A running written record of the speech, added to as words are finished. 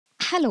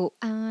Hello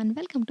and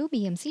welcome to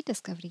BMC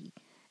Discovery.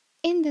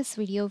 In this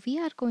video, we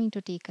are going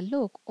to take a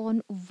look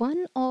on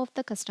one of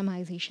the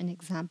customization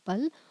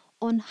example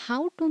on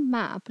how to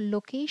map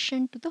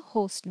location to the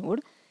host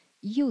node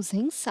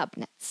using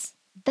subnets.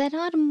 There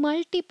are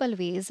multiple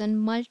ways and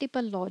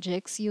multiple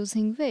logics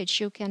using which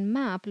you can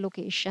map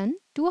location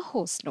to a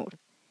host node.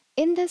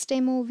 In this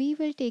demo, we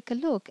will take a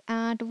look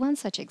at one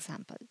such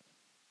example.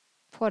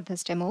 For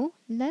this demo,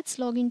 let's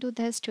log into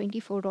this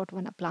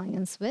 24.1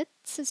 appliance with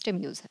system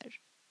user.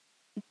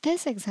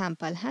 This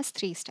example has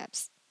 3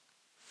 steps.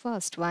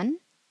 First one,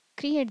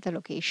 create the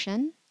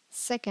location.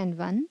 Second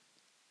one,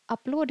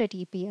 upload a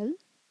TPL.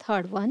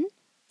 Third one,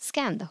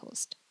 scan the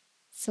host.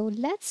 So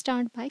let's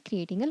start by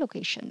creating a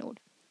location node.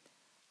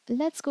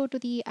 Let's go to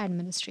the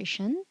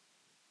administration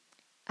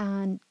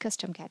and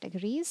custom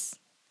categories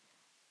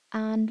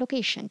and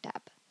location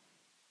tab.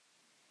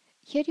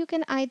 Here you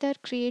can either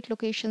create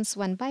locations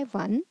one by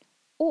one,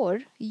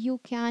 or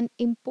you can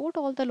import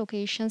all the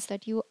locations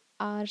that you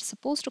are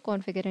supposed to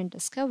configure in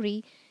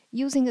Discovery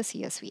using a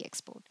CSV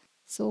export.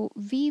 So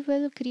we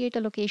will create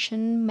a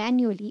location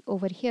manually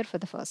over here for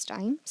the first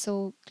time.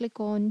 So click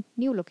on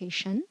new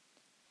location.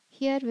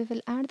 Here we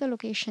will add the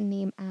location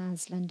name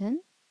as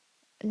London.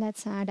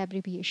 Let's add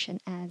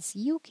abbreviation as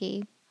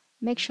UK.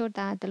 Make sure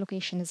that the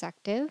location is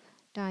active.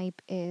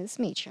 Type is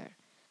major.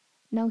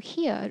 Now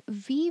here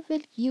we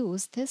will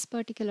use this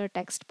particular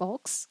text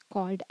box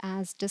called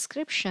as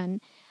description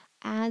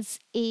as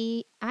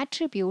a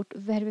attribute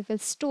where we will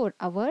store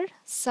our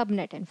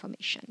subnet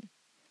information.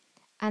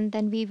 And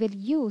then we will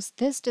use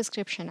this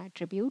description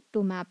attribute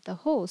to map the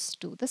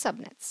host to the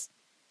subnets.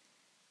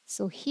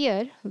 So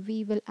here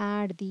we will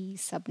add the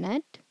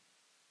subnet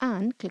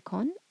and click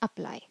on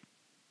apply.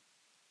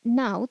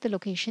 Now the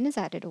location is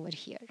added over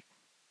here.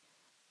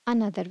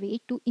 Another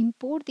way to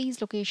import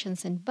these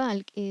locations in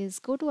bulk is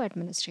go to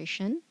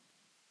administration,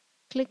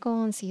 click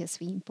on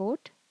CSV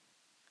import,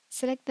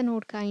 select the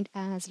node kind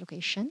as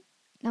location.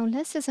 Now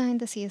let's design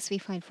the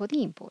CSV file for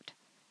the import.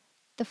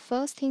 The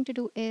first thing to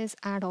do is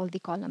add all the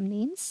column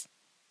names.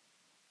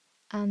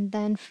 And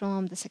then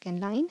from the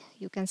second line,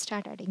 you can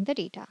start adding the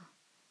data.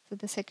 So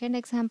the second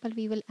example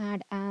we will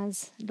add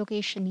as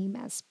location name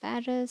as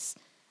Paris,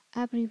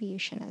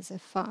 abbreviation as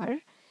FR,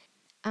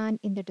 and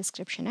in the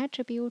description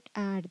attribute,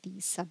 add the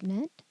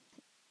subnet.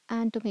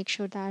 And to make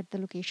sure that the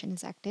location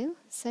is active,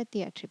 set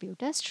the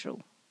attribute as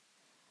true.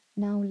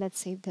 Now let's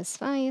save this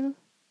file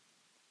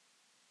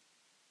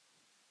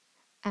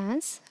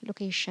as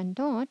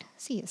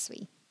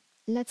location.csv.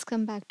 Let's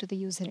come back to the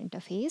user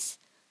interface.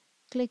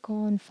 Click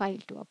on File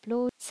to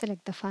upload,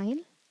 select the file,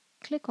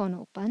 click on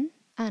Open,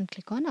 and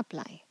click on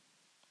Apply.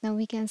 Now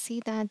we can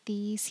see that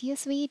the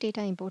CSV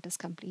data import is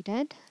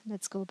completed.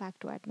 Let's go back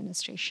to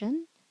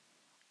Administration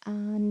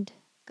and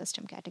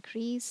Custom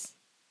Categories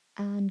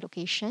and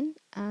Location.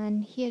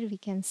 And here we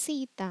can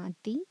see that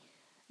the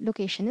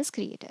location is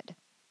created.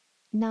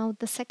 Now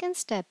the second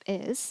step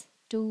is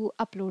to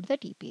upload the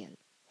TPL.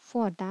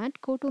 For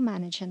that, go to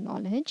Manage and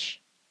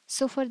Knowledge.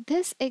 So for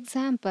this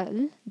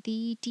example,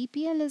 the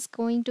TPL is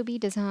going to be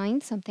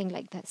designed something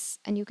like this.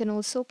 And you can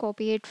also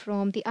copy it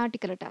from the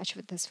article attached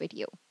with this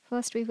video.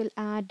 First, we will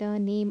add the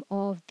name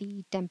of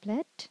the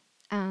template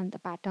and the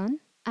pattern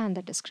and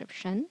the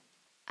description.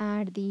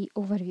 Add the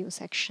overview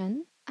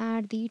section.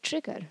 Add the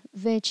trigger,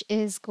 which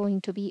is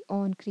going to be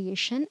on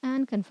creation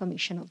and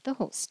confirmation of the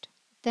host.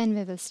 Then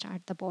we will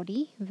start the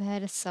body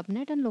where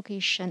subnet and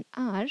location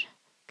are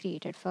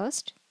created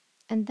first.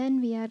 And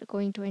then we are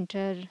going to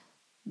enter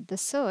the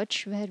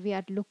search where we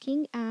are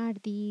looking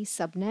at the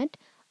subnet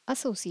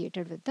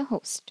associated with the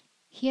host.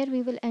 Here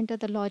we will enter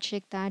the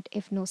logic that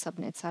if no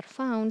subnets are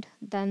found,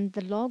 then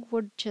the log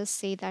would just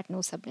say that no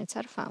subnets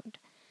are found.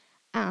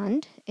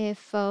 And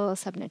if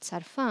subnets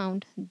are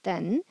found,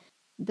 then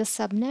the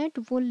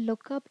subnet will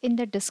look up in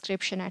the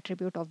description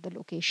attribute of the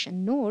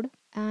location node.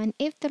 And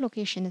if the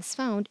location is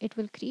found, it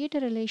will create a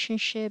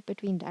relationship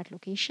between that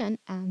location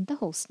and the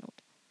host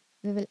node.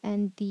 We will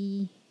end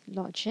the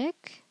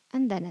logic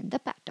and then end the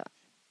pattern.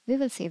 We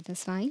will save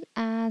this file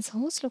as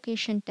host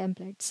location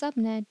template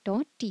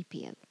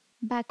subnet.tpl.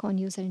 Back on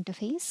user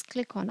interface,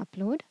 click on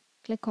upload,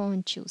 click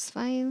on choose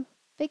file,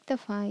 pick the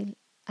file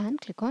and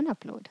click on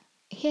upload.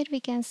 Here we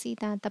can see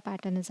that the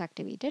pattern is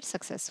activated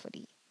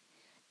successfully.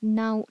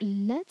 Now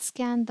let's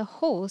scan the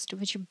host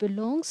which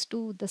belongs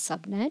to the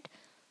subnet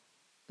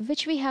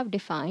which we have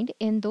defined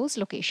in those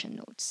location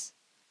nodes.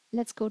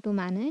 Let's go to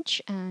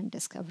manage and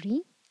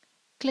discovery.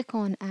 Click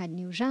on add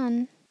new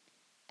run,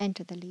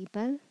 enter the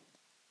label,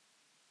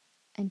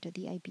 enter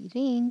the IP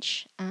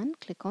range and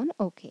click on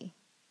OK.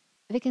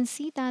 We can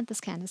see that the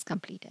scan is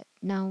completed.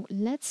 Now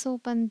let's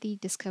open the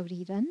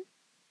discovery run,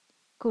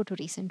 go to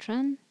recent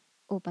run,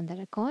 open the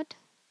record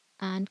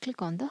and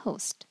click on the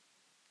host.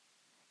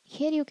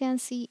 Here you can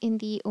see in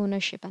the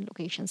ownership and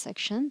location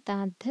section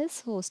that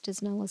this host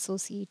is now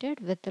associated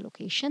with the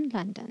location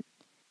London.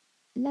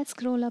 Let's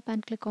scroll up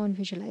and click on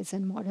Visualize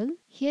and Model.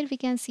 Here we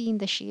can see in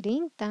the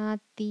shading that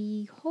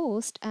the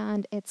host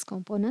and its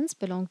components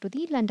belong to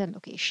the London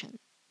location.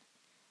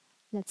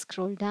 Let's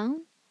scroll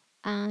down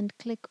and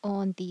click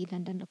on the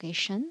London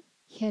location.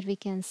 Here we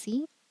can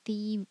see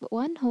the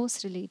one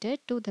host related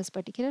to this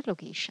particular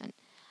location.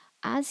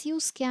 As you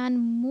scan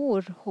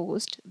more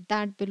hosts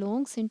that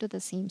belongs into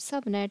the same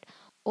subnet,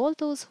 all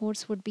those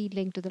hosts would be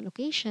linked to the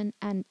location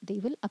and they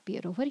will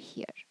appear over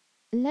here.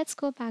 Let's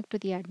go back to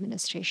the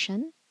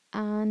administration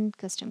and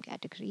custom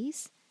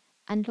categories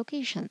and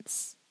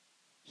locations.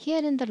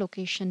 Here in the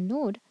location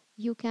node,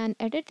 you can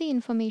edit the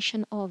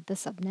information of the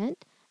subnet,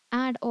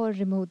 add or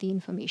remove the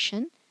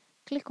information,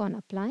 click on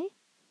apply,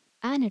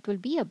 and it will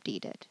be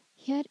updated.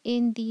 Here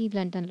in the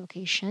London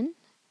location,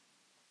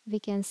 we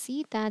can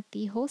see that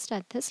the host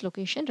at this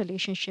location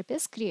relationship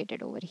is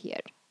created over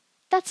here.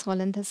 That's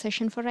all in this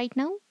session for right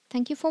now.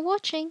 Thank you for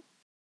watching.